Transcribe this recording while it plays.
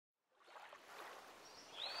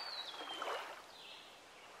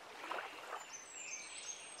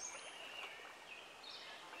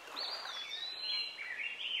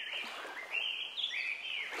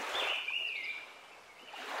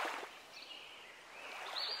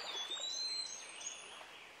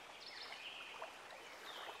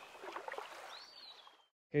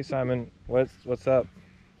Hey Simon, what's up?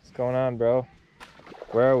 What's going on, bro?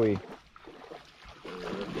 Where are we?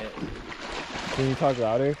 Can you talk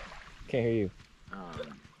louder? Can't hear you.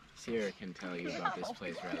 Sierra can tell you about this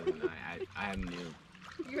place rather than I am new.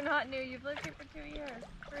 You're not new. You've lived here for 2 years.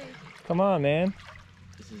 3. Come on, man.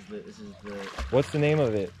 This is the. What's the name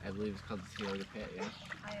of it? I believe it's called the Taioga Pit. Yeah.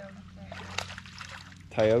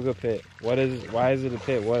 Taioga Pit. Why is it a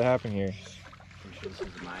pit? What happened here? I'm sure this is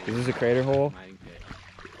a mine. Is this a crater hole? Mining pit.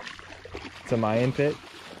 It's a Mayan pit?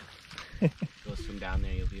 Go swim down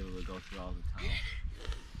there. You'll be able to go through all the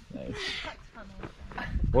tunnels. Nice.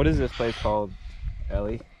 What is this place called,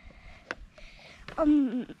 Ellie?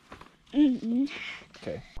 Okay.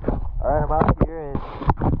 Alright, I'm out here in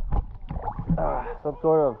some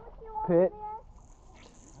sort of pit.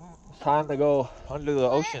 It's time to go under the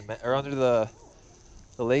ocean, or under the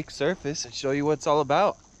lake surface and show you what it's all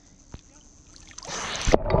about.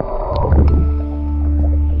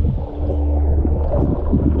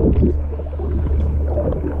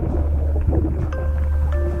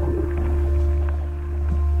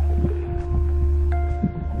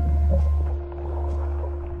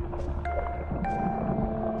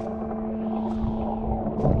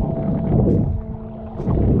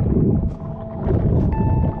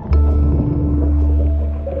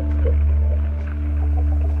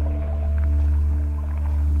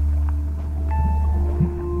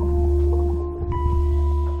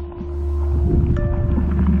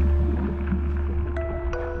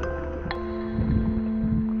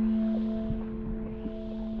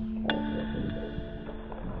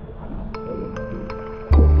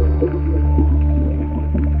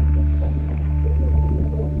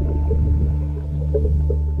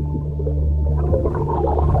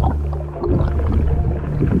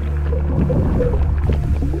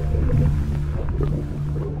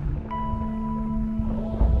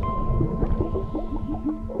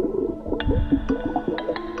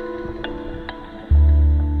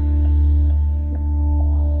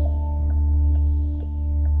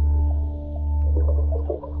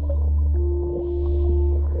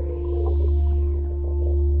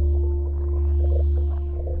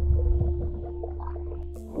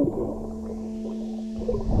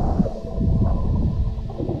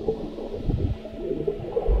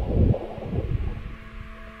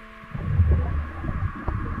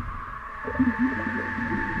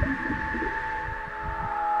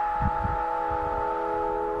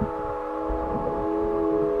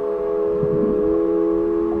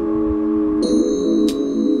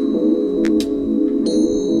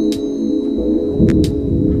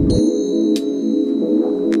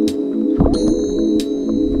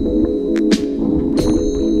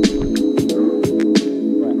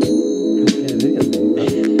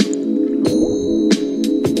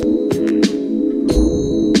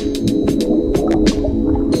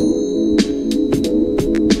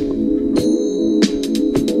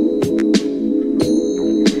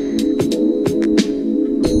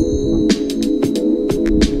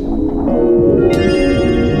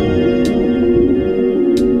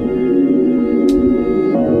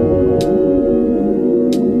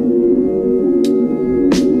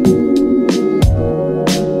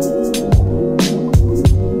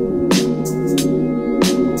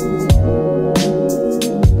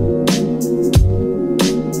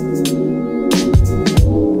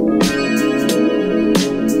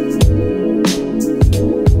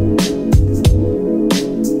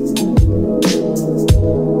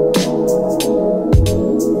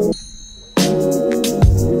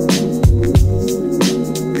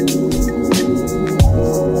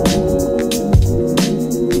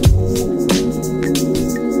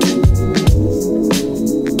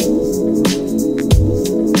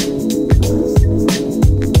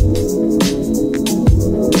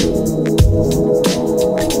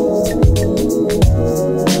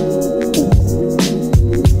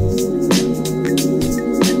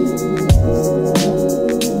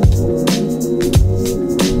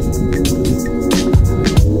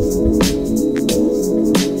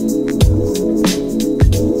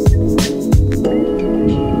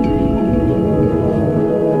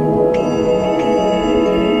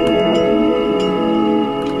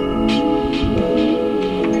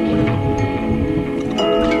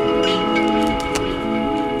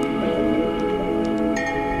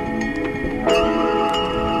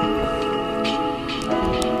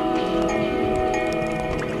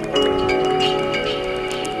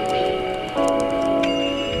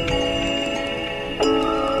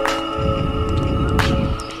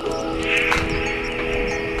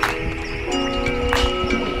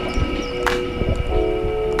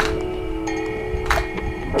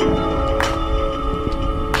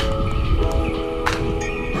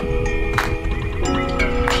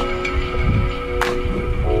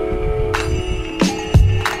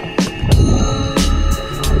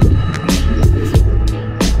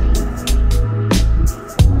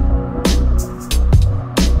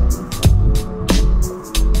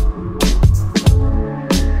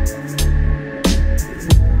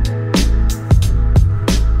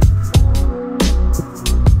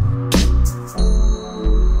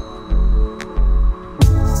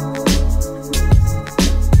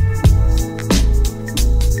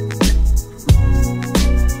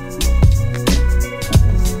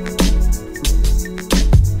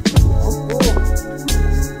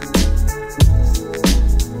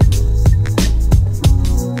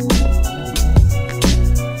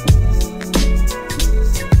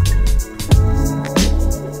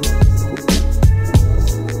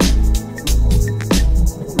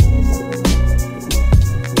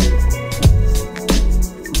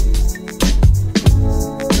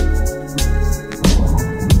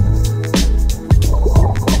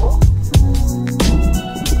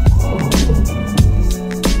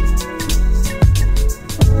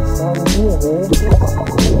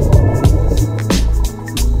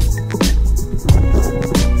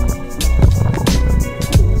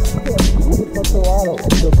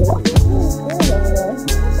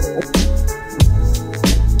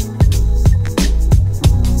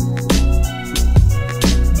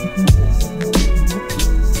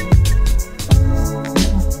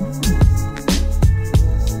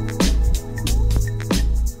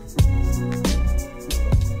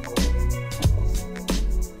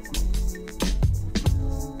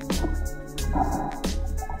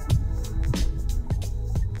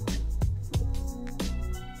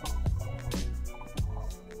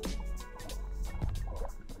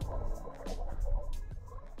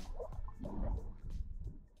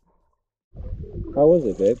 How was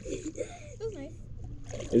it, babe? It was nice.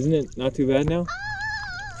 Isn't it not too bad now?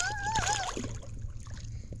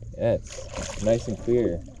 Yeah, it's nice and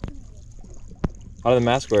clear. How did the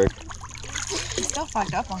mask work? It's still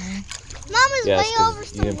fucked up on me. Mom is Yes, way over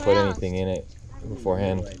because you didn't put somewhere else. anything in it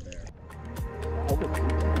beforehand. Side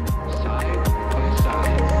by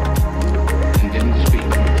side, and didn't speak.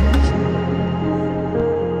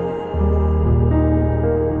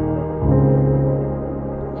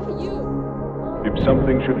 Yeah, you. If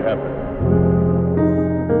something should happen,